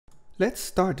Let's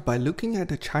start by looking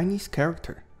at a Chinese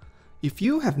character. If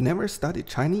you have never studied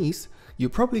Chinese, you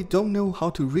probably don't know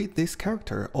how to read this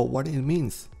character or what it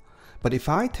means. But if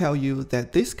I tell you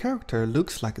that this character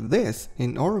looks like this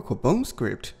in Oracle Bone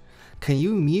script, can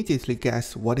you immediately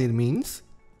guess what it means?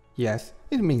 Yes,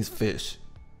 it means fish.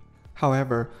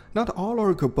 However, not all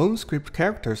Oracle Bone script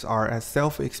characters are as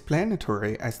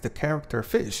self-explanatory as the character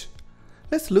fish.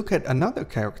 Let's look at another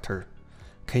character.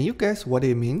 Can you guess what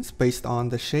it means based on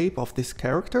the shape of this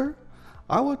character?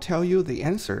 I will tell you the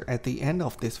answer at the end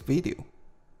of this video.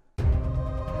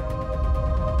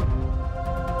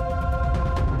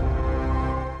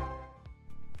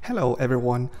 Hello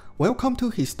everyone, welcome to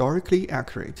Historically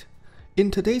Accurate.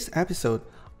 In today's episode,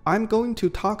 I'm going to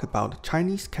talk about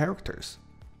Chinese characters.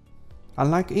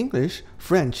 Unlike English,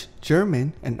 French,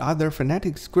 German, and other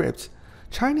phonetic scripts,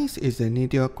 Chinese is an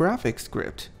ideographic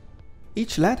script.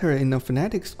 Each letter in a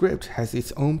phonetic script has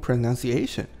its own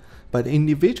pronunciation, but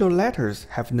individual letters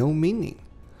have no meaning.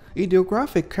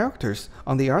 Ideographic characters,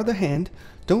 on the other hand,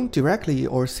 don't directly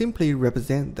or simply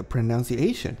represent the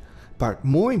pronunciation, but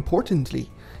more importantly,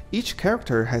 each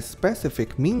character has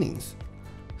specific meanings.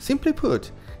 Simply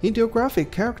put,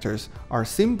 ideographic characters are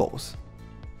symbols.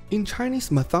 In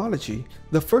Chinese mythology,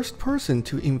 the first person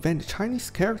to invent Chinese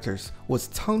characters was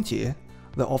Cangjie,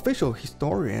 the official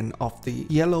historian of the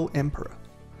Yellow Emperor.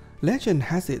 Legend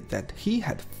has it that he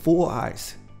had 4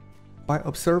 eyes. By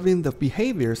observing the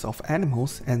behaviors of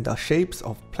animals and the shapes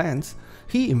of plants,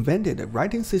 he invented a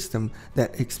writing system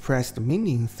that expressed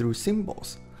meaning through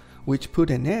symbols, which put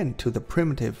an end to the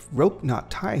primitive rope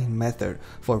knot tying method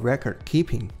for record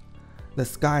keeping. The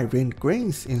sky rained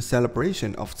grains in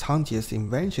celebration of Cangjie's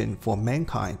invention for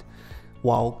mankind,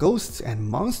 while ghosts and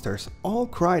monsters all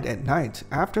cried at night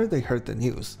after they heard the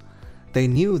news. They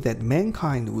knew that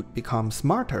mankind would become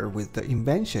smarter with the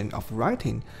invention of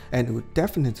writing and would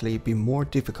definitely be more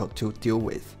difficult to deal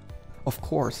with. Of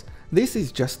course, this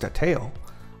is just a tale.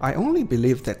 I only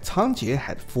believe that Cangjie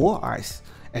had 4 eyes,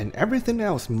 and everything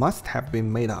else must have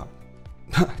been made up.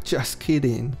 Just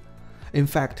kidding. In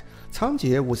fact,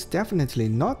 Cangjie was definitely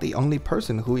not the only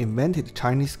person who invented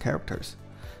Chinese characters.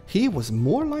 He was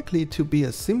more likely to be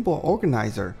a symbol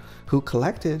organizer who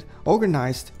collected,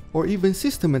 organized, or even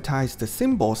systematized the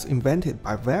symbols invented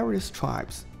by various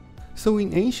tribes. So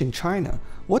in ancient China,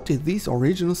 what did these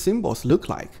original symbols look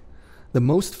like? The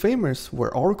most famous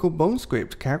were Oracle Bone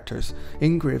script characters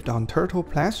engraved on turtle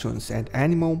plastrons and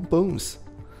animal bones.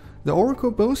 The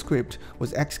Oracle Bone script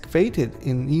was excavated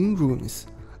in Yin ruins,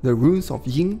 the ruins of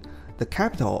Yin, the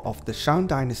capital of the Shang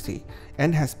dynasty,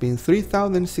 and has been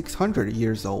 3,600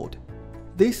 years old.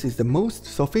 This is the most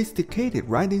sophisticated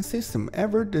writing system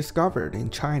ever discovered in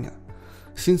China.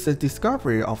 Since the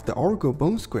discovery of the Oracle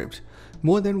Bone script,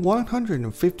 more than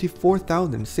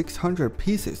 154,600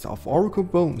 pieces of Oracle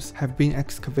bones have been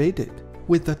excavated,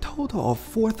 with a total of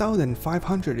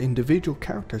 4,500 individual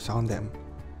characters on them.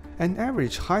 An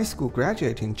average high school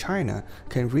graduate in China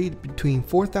can read between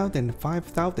 4,000 and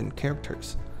 5,000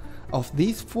 characters. Of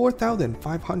these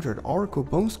 4,500 Oracle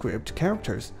Bone script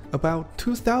characters, about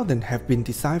 2,000 have been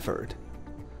deciphered.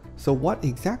 So what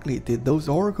exactly did those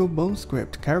Oracle Bone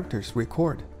script characters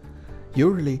record?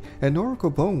 Usually, an Oracle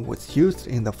Bone was used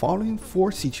in the following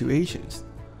 4 situations.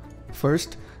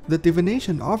 First, the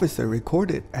divination officer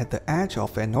recorded at the edge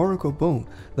of an Oracle Bone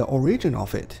the origin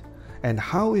of it, and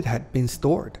how it had been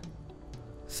stored.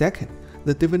 Second,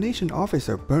 the divination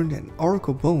officer burned an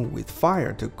Oracle Bone with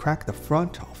fire to crack the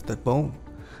front of the bone.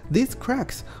 These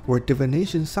cracks were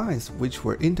divination signs which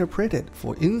were interpreted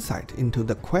for insight into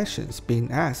the questions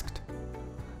being asked.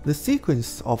 The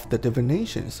sequence of the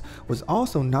divinations was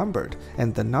also numbered,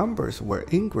 and the numbers were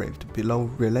engraved below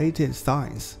related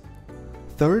signs.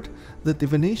 Third, the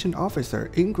divination officer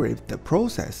engraved the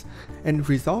process and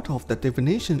result of the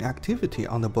divination activity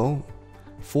on the bone.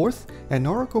 Fourth, an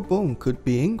Oracle Bone could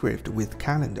be engraved with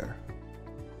calendar.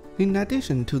 In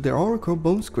addition to the Oracle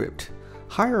Bone script,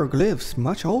 hieroglyphs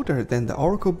much older than the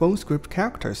Oracle Bone script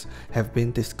characters have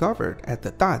been discovered at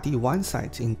the Dadi Wan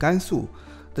site in Gansu,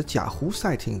 the Jiahu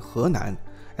site in Henan,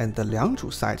 and the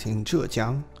Liangzhu site in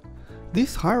Zhejiang.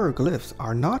 These hieroglyphs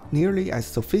are not nearly as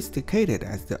sophisticated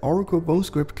as the Oracle Bone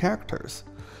script characters,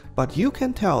 but you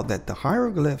can tell that the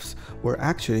hieroglyphs were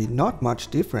actually not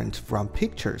much different from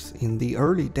pictures in the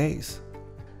early days.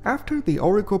 After the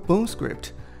Oracle Bone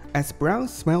script, as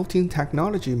bronze smelting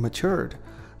technology matured,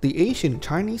 the ancient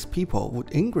Chinese people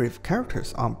would engrave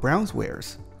characters on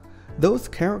bronzewares. Those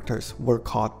characters were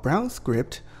called bronze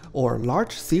script or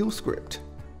large seal script.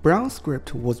 Brown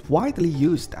script was widely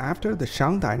used after the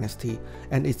Shang dynasty,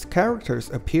 and its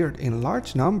characters appeared in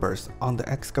large numbers on the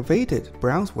excavated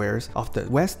bronzewares of the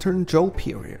Western Zhou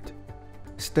period.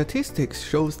 Statistics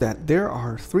shows that there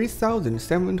are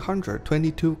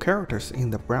 3,722 characters in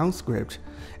the Brown script,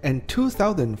 and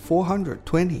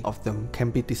 2,420 of them can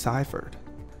be deciphered.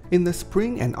 In the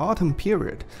Spring and Autumn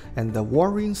period and the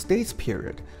Warring States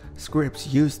period, scripts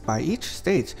used by each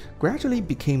state gradually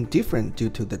became different due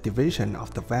to the division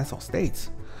of the vassal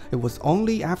states. It was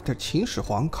only after Qin Shi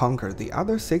Huang conquered the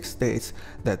other 6 states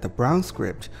that the Brown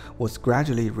script was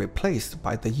gradually replaced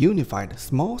by the unified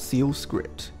Small Seal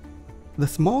script. The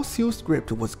Small Seal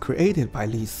script was created by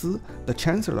Li Si, the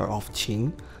Chancellor of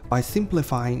Qin, by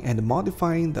simplifying and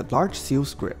modifying the Large Seal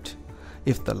script.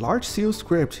 If the Large Seal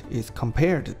script is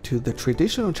compared to the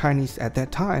traditional Chinese at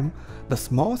that time, the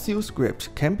Small Seal script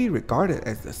can be regarded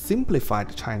as the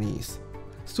simplified Chinese.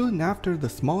 Soon after the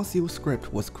Small Seal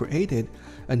script was created,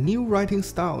 a new writing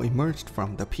style emerged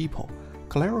from the people,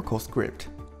 clerical script.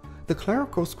 The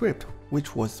clerical script,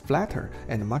 which was flatter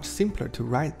and much simpler to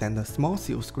write than the Small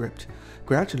Seal script,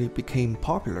 gradually became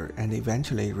popular and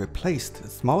eventually replaced the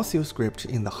Small Seal script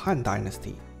in the Han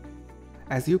Dynasty.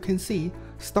 As you can see,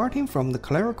 starting from the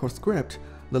clerical script,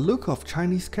 the look of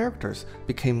Chinese characters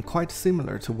became quite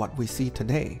similar to what we see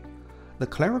today. The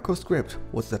clerical script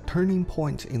was the turning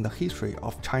point in the history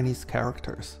of Chinese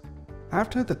characters.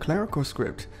 After the clerical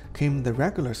script came the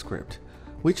regular script,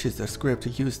 which is the script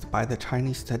used by the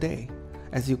Chinese today.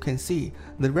 As you can see,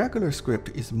 the regular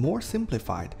script is more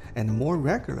simplified and more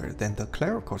regular than the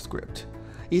clerical script.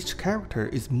 Each character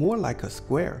is more like a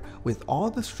square with all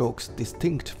the strokes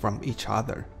distinct from each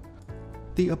other.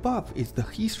 The above is the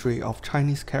history of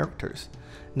Chinese characters.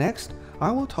 Next,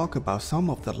 I will talk about some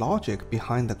of the logic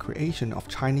behind the creation of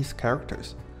Chinese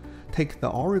characters. Take the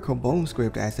Oracle Bone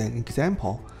script as an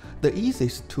example. The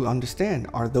easiest to understand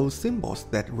are those symbols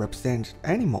that represent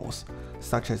animals,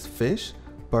 such as fish,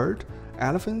 bird,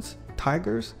 elephants,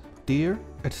 tigers, deer,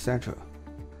 etc.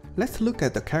 Let's look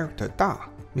at the character Da,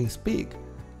 means big.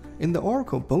 In the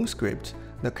Oracle Bone script,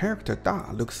 the character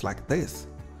Da looks like this.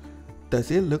 Does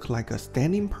it look like a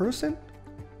standing person?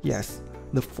 Yes,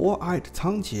 the four-eyed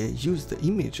Cangjie used the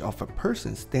image of a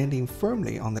person standing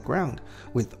firmly on the ground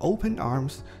with open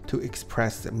arms to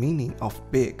express the meaning of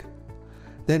big.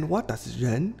 Then what does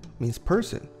Ren, means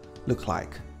person, look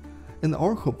like? In the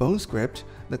Oracle Bone script,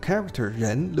 the character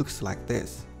Ren looks like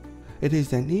this. It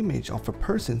is an image of a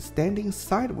person standing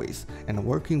sideways and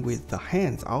working with the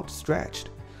hands outstretched.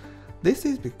 This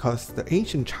is because the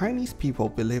ancient Chinese people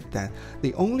believed that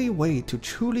the only way to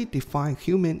truly define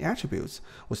human attributes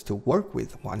was to work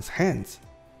with one's hands.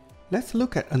 Let's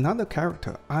look at another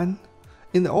character, An.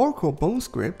 In the Oracle Bone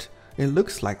script, it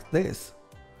looks like this.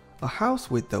 A house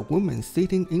with the woman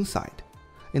sitting inside.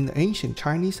 In the ancient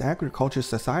Chinese agriculture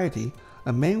society,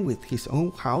 a man with his own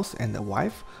house and a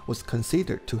wife was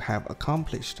considered to have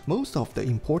accomplished most of the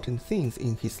important things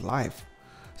in his life.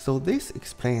 So this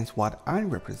explains what An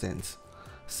represents: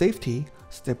 safety,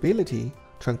 stability,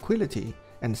 tranquility,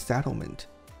 and settlement.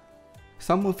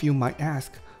 Some of you might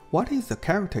ask, what is the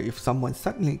character if someone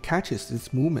suddenly catches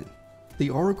this movement?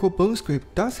 The Oracle Bone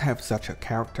script does have such a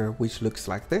character which looks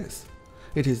like this.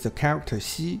 It is the character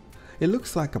Xi. It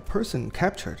looks like a person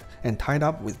captured and tied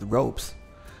up with ropes.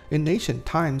 In ancient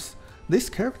times, this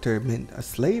character meant a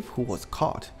slave who was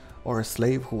caught, or a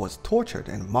slave who was tortured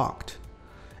and mocked.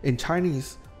 In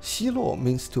Chinese, Xilo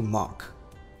means to mock.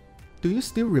 Do you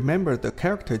still remember the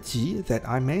character Ji that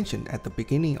I mentioned at the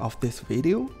beginning of this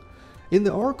video? In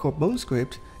the Oracle Bone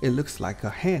script, it looks like a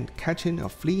hand catching a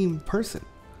fleeing person.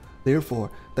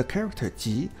 Therefore, the character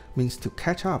Ji means to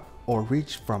catch up or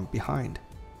reach from behind.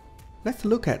 Let's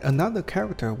look at another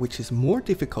character which is more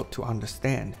difficult to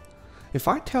understand. If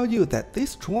I tell you that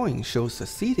this drawing shows a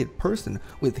seated person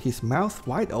with his mouth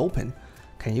wide open,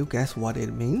 can you guess what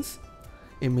it means?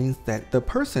 It means that the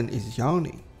person is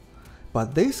yawning.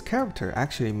 But this character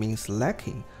actually means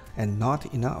lacking and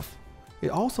not enough. It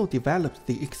also develops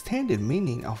the extended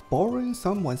meaning of borrowing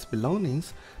someone's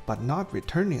belongings but not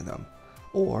returning them,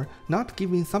 or not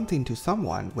giving something to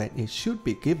someone when it should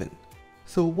be given.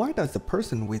 So why does the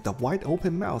person with the wide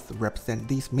open mouth represent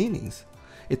these meanings?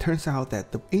 It turns out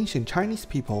that the ancient Chinese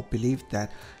people believed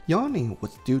that yawning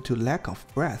was due to lack of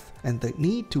breath and the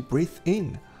need to breathe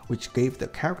in, which gave the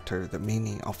character the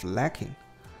meaning of lacking.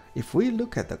 If we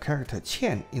look at the character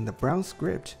Qian in the Brown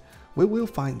script, we will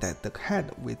find that the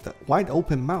head with the wide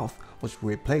open mouth was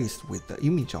replaced with the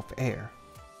image of air.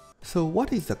 So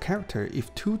what is the character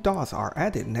if two dots are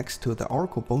added next to the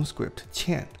Oracle Bone script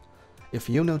Qian? If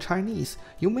you know Chinese,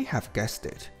 you may have guessed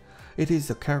it. It is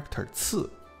the character Ci.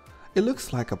 It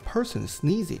looks like a person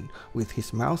sneezing with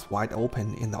his mouth wide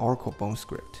open in the oracle bone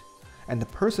script, and the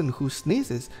person who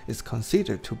sneezes is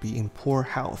considered to be in poor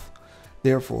health.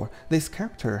 Therefore, this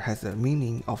character has a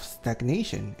meaning of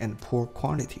stagnation and poor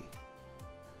quality.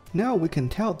 Now we can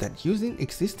tell that using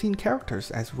existing characters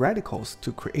as radicals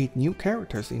to create new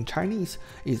characters in Chinese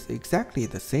is exactly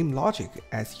the same logic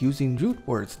as using root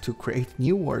words to create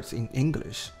new words in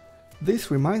English.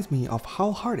 This reminds me of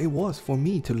how hard it was for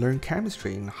me to learn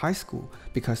chemistry in high school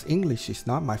because English is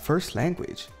not my first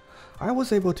language. I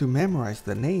was able to memorize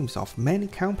the names of many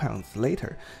compounds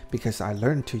later because I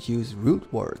learned to use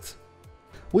root words.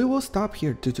 We will stop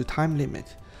here due to time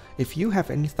limit. If you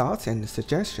have any thoughts and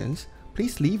suggestions,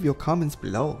 please leave your comments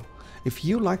below. If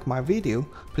you like my video,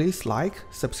 please like,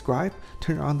 subscribe,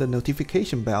 turn on the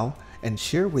notification bell, and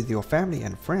share with your family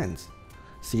and friends.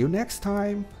 See you next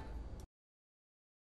time!